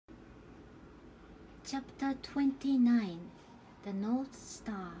Chapter 29. The North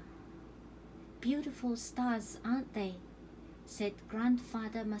Star. "Beautiful stars, aren't they?" said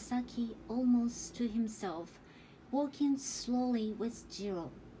Grandfather Masaki almost to himself, walking slowly with Jiro.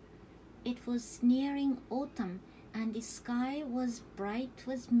 It was nearing autumn, and the sky was bright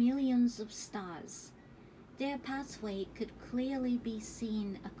with millions of stars. Their pathway could clearly be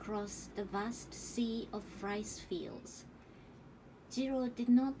seen across the vast sea of rice fields. Jiro did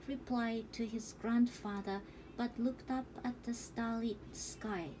not reply to his grandfather, but looked up at the starlit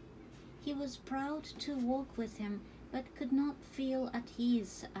sky. He was proud to walk with him, but could not feel at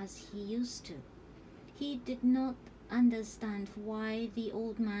ease as he used to. He did not understand why the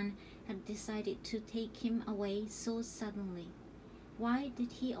old man had decided to take him away so suddenly. Why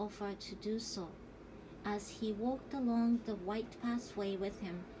did he offer to do so? As he walked along the white pathway with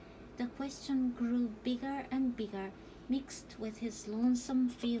him, the question grew bigger and bigger, mixed with his lonesome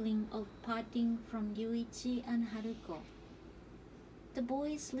feeling of parting from Ryuichi and Haruko. The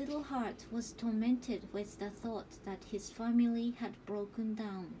boy's little heart was tormented with the thought that his family had broken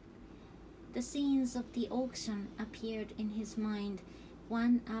down. The scenes of the auction appeared in his mind,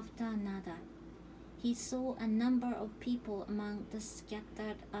 one after another. He saw a number of people among the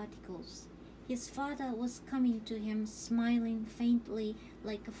scattered articles. His father was coming to him, smiling faintly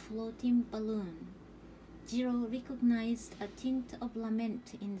like a floating balloon. Jiro recognized a tint of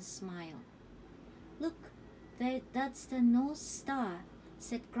lament in the smile. "Look, that's the North Star,"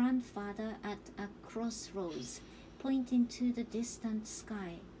 said Grandfather at a crossroads, pointing to the distant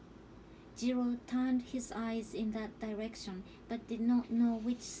sky. Jiro turned his eyes in that direction, but did not know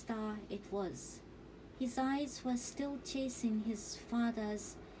which star it was. His eyes were still chasing his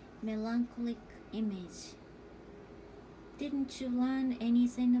father's melancholic image. "Didn't you learn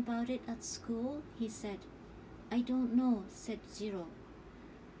anything about it at school?" he said. "I don't know," said Jiro.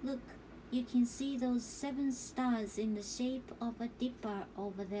 "Look, you can see those 7 stars in the shape of a dipper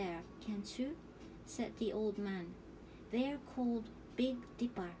over there, can't you?" said the old man. "They're called Big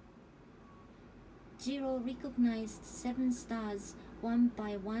Dipper." Jiro recognized 7 stars one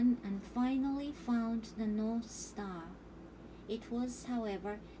by one and finally found the North Star. It was,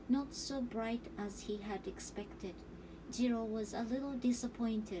 however, not so bright as he had expected. Jiro was a little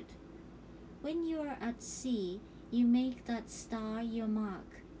disappointed. "When you are at sea, you make that star your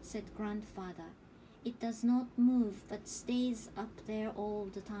mark," said Grandfather. "It does not move but stays up there all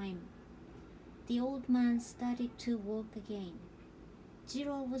the time." The old man started to walk again.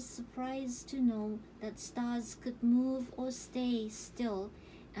 Jiro was surprised to know that stars could move or stay still,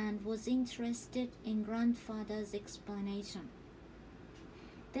 and was interested in Grandfather's explanation.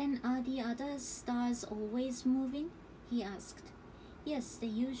 "Then are the other stars always moving?" he asked. "Yes,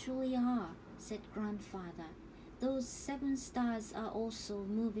 they usually are," said Grandfather. "Those 7 stars are also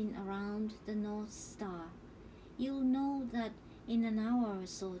moving around the North Star. You'll know that in an hour or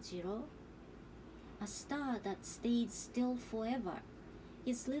so, Jiro." A star that stayed still forever.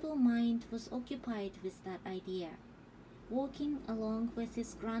 His little mind was occupied with that idea. Walking along with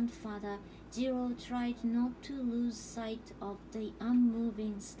his grandfather, Jiro tried not to lose sight of the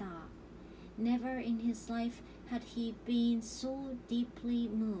unmoving star. Never in his life had he been so deeply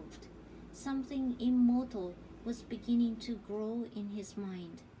moved. Something immortal was beginning to grow in his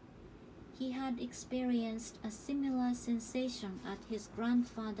mind. He had experienced a similar sensation at his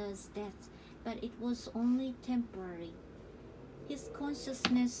grandfather's death, but it was only temporary. His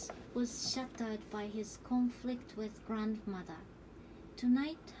consciousness was shattered by his conflict with grandmother.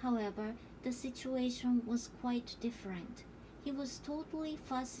 Tonight, however, the situation was quite different. He was totally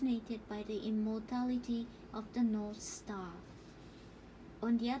fascinated by the immortality of the North Star.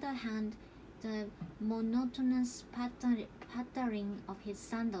 On the other hand, the monotonous pattering of his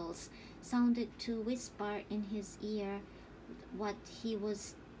sandals sounded to whisper in his ear what he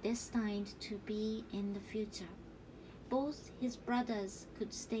was destined to be in the future. Both his brothers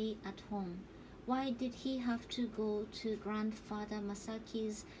could stay at home. Why did he have to go to Grandfather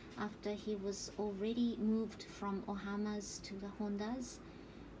Masaki's after he was already moved from Ohama's to the Hondas?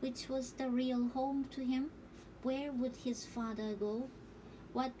 Which was the real home to him? Where would his father go?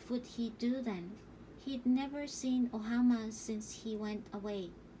 What would he do then? He'd never seen Ohama since he went away.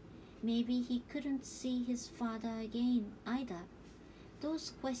 Maybe he couldn't see his father again either.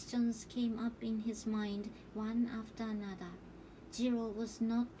 Those questions came up in his mind one after another. Jiro was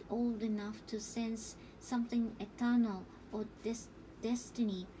not old enough to sense something eternal or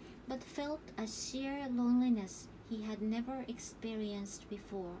destiny, but felt a sheer loneliness he had never experienced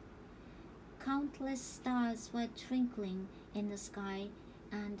before. Countless stars were twinkling in the sky,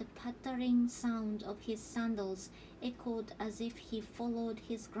 and the pattering sound of his sandals echoed as if he followed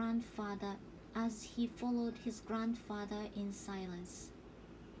his grandfather as he followed his grandfather in silence.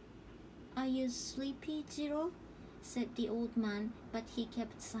 "Are you sleepy, Jiro?" said the old man, but he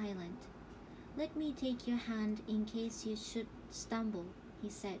kept silent. "Let me take your hand in case you should stumble," he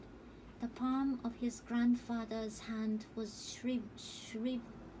said. The palm of his grandfather's hand was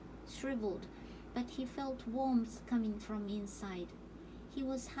shriveled, but he felt warmth coming from inside. He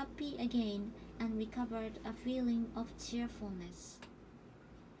was happy again and recovered a feeling of cheerfulness.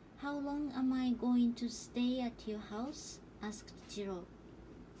 "How long am I going to stay at your house?" asked Jiro.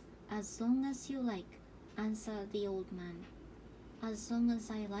 "As long as you like," answered the old man. "As long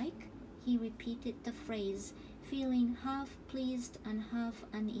as I like?" He repeated the phrase, feeling half pleased and half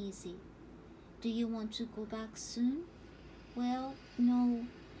uneasy. "Do you want to go back soon?" "Well, no,"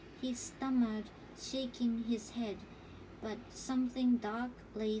 he stammered, shaking his head, but something dark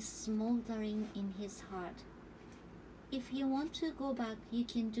lay smoldering in his heart. "If you want to go back, you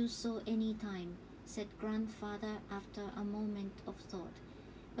can do so any time," said grandfather after a moment of thought.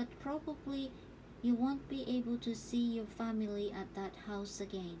 "But probably you won't be able to see your family at that house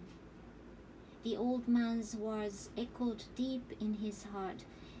again." The old man's words echoed deep in his heart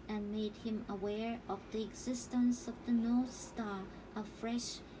and made him aware of the existence of the North Star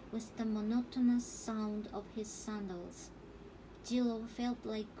afresh with the monotonous sound of his sandals. Jiro felt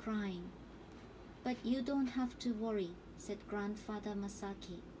like crying. "But you don't have to worry," said Grandfather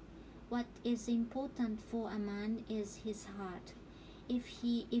Masaki. "What is important for a man is his heart.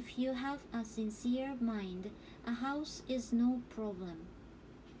 If you have a sincere mind, a house is no problem."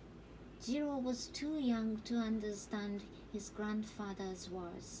 Jiro was too young to understand his grandfather's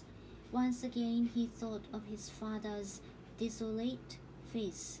words. Once again he thought of his father's desolate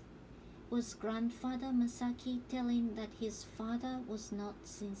face. Was Grandfather Masaki telling that his father was not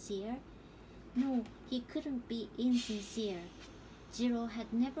sincere? No, he couldn't be insincere. Jiro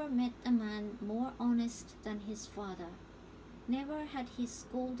had never met a man more honest than his father. Never had he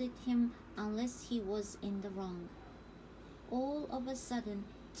scolded him unless he was in the wrong. All of a sudden,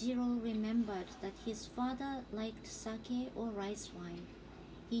 Jiro remembered that his father liked sake or rice wine.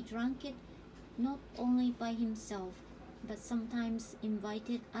 He drank it not only by himself, but sometimes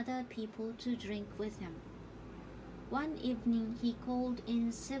invited other people to drink with him. One evening he called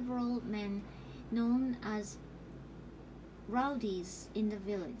in several men known as rowdies in the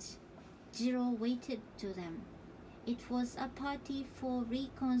village. Jiro waited to them. It was a party for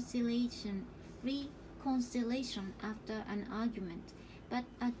reconciliation after an argument, but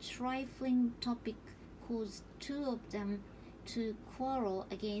a trifling topic caused two of them to quarrel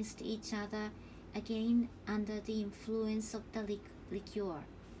against each other again under the influence of the liqueur.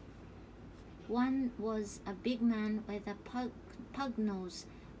 One was a big man with a pug nose,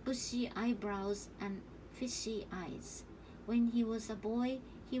 bushy eyebrows, and fishy eyes. When he was a boy,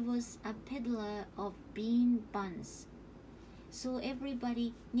 he was a peddler of bean buns. So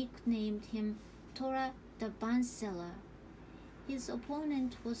everybody nicknamed him Tora the bun seller. His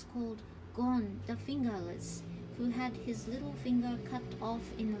opponent was called Gon the fingerless, who had his little finger cut off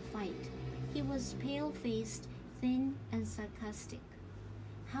in a fight. He was pale-faced, thin, and sarcastic.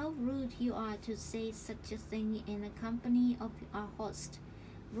 "How rude you are to say such a thing in the company of our host,"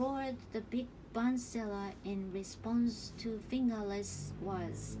 roared the big bun seller in response to Fingerless'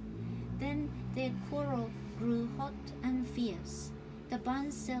 words. Then their quarrel grew hot and fierce. The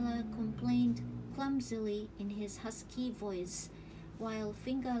bun seller complained clumsily in his husky voice, while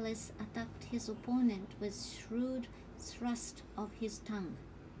Fingerless attacked his opponent with shrewd thrust of his tongue.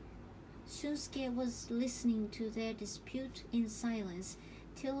 Shunsuke was listening to their dispute in silence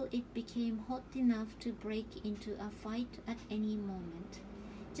till it became hot enough to break into a fight at any moment.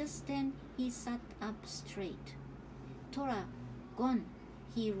 Just then he sat up straight. "Tora, Gon!"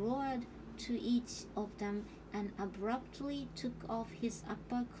 he roared to each of them and abruptly took off his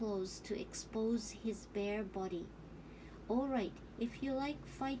upper clothes to expose his bare body. "All right, if you like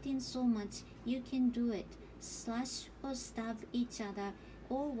fighting so much, you can do it. Slash or stab each other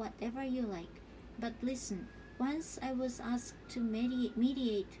or whatever you like. But listen, once I was asked to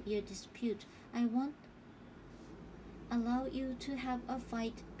mediate your dispute. I won't allow you to have a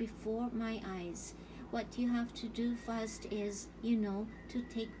fight before my eyes. What you have to do first is, to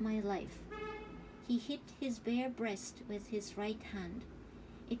take my life." He hit his bare breast with his right hand.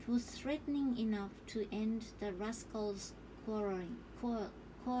 It was threatening enough to end the rascals' quarreling.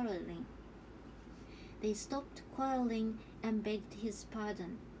 They stopped quarreling and begged his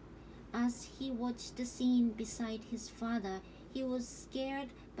pardon. As he watched the scene beside his father, he was scared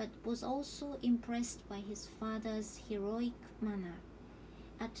but was also impressed by his father's heroic manner.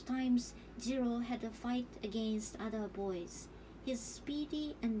 At times, Jiro had a fight against other boys. His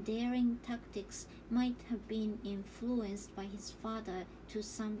speedy and daring tactics might have been influenced by his father to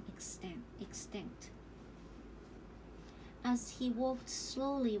some extent. As he walked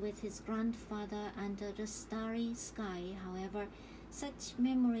slowly with his grandfather under the starry sky, however, such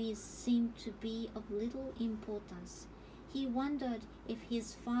memories seemed to be of little importance. He wondered if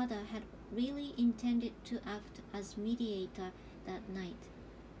his father had really intended to act as mediator that night.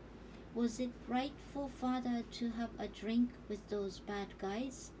 Was it right for father to have a drink with those bad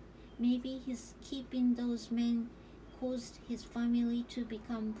guys? Maybe his keeping those men caused his family to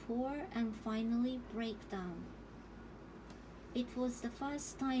become poor and finally break down. It was the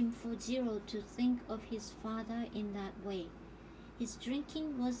first time for Jiro to think of his father in that way. His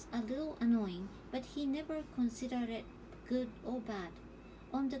drinking was a little annoying, but he never considered it good or bad.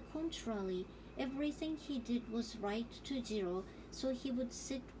 On the contrary, everything he did was right to Jiro, so he would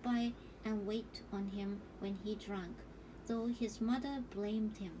sit by and wait on him when he drank, though his mother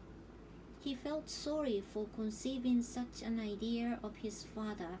blamed him. He felt sorry for conceiving such an idea of his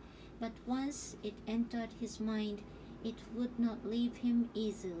father, but once it entered his mind, it would not leave him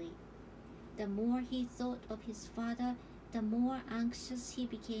easily. The more he thought of his father, the more anxious he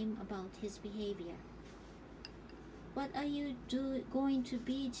became about his behavior. "What are you going to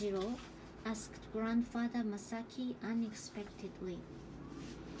be, Jiro?" asked Grandfather Masaki unexpectedly.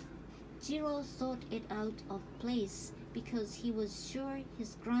 Jiro thought it out of place because he was sure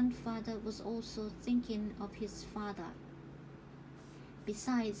his grandfather was also thinking of his father.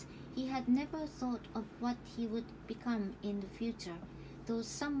 Besides, he had never thought of what he would become in the future, though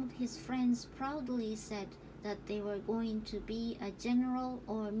some of his friends proudly said that they were going to be a general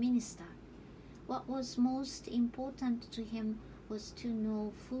or a minister. What was most important to him was to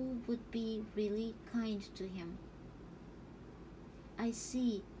know who would be really kind to him. "I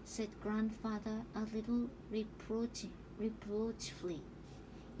see," said Grandfather a little reproachfully.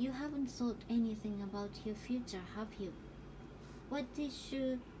 "You haven't thought anything about your future, have you?" "What did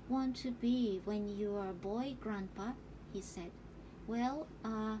you want to be when you were a boy, Grandpa?" he said. "Well,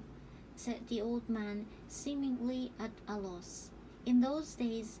 said the old man, seemingly at a loss. "In those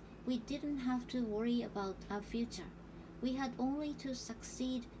days, we didn't have to worry about our future. We had only to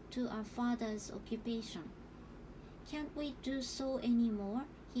succeed to our father's occupation." "Can't we do so any more?"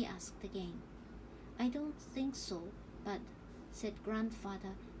 he asked again. "I don't think so, but," said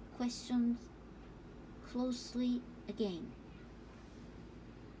Grandfather, questioned closely again.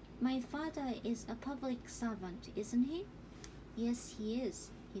 "My father is a public servant, isn't he?" "Yes, he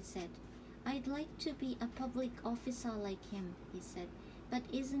is," he said. "I'd like to be a public officer like him," he said. "But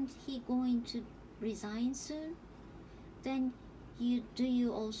isn't he going to resign soon?" "Then do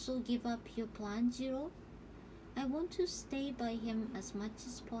you also give up your plan, Jiro?" "I want to stay by him as much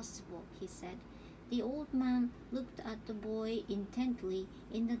as possible," he said. The old man looked at the boy intently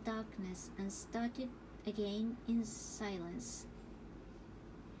in the darkness and started again in silence.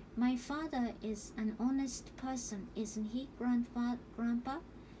 "My father is an honest person, isn't he, Grandpa?"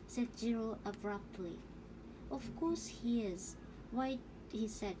 said Jiro abruptly. "Of course he is. Why," he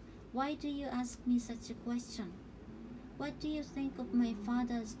said, "why do you ask me such a question? What do you think of my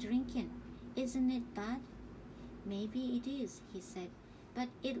father's drinking? Isn't it bad?" "Maybe it is," he said, "but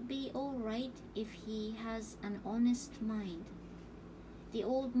it'll be all right if he has an honest mind." The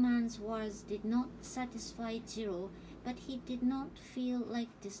old man's words did not satisfy Jiro, but he did not feel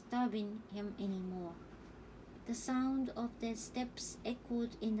like disturbing him anymore. The sound of their steps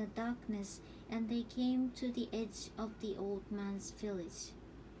echoed in the darkness, and they came to the edge of the old man's village.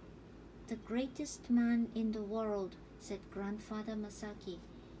 "The greatest man in the world," said Grandfather Masaki,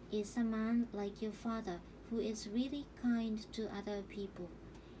 "is a man like your father who is really kind to other people.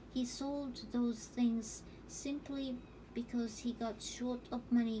 He sold those things simply because he got short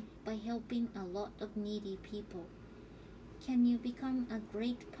of money by helping a lot of needy people. Can you become a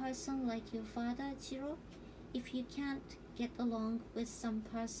great person like your father, Jiro? If you can't get along with some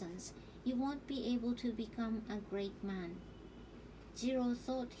persons, you won't be able to become a great man." Jiro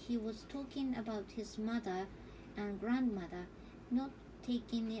thought he was talking about his mother and grandmother, not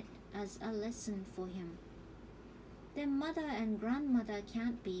taking it as a lesson for him. "Then mother and grandmother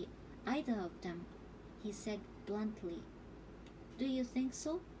can't be either of them," he said bluntly. "Do you think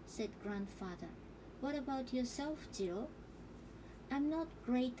so?" said Grandfather. "What about yourself, Jiro?" "I'm not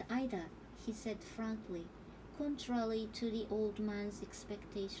great either," he said frankly, contrary to the old man's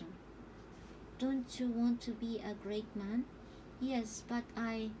expectation. "Don't you want to be a great man?" "Yes, but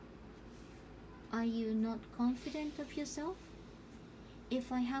Are you not confident of yourself?"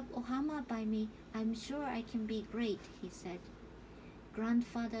 "If I have Ohama by me, I'm sure I can be great," he said.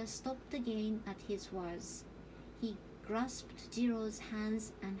 Grandfather stopped again at his words. He grasped Jiro's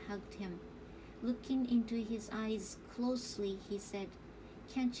hands and hugged him. Looking into his eyes closely, he said,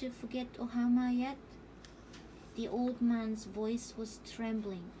 "Can't you forget Ohama yet?" The old man's voice was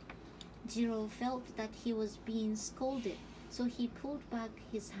trembling. Jiro felt that he was being scolded, so he pulled back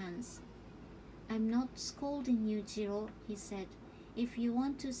his hands. "I'm not scolding you, Jiro," he said. "If you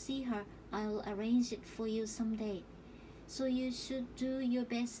want to see her, I'll arrange it for you someday. So you should do your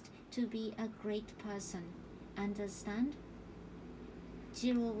best to be a great person. Understand?"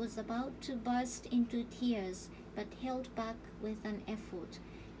 Jiro was about to burst into tears, but held back with an effort,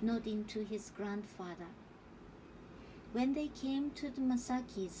 nodding to his grandfather. When they came to the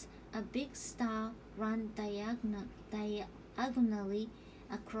Masakis, a big star ran diagonally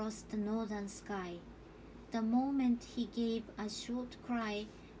across the northern sky. The moment he gave a short cry,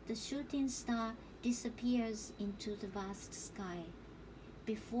 the shooting star disappears into the vast sky.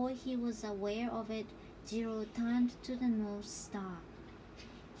 Before he was aware of it, Jiro turned to the North Star.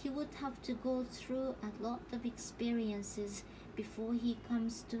 He would have to go through a lot of experiences before he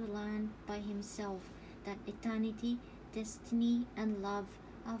comes to learn by himself that eternity, destiny, and love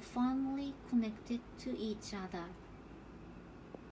are firmly connected to each other.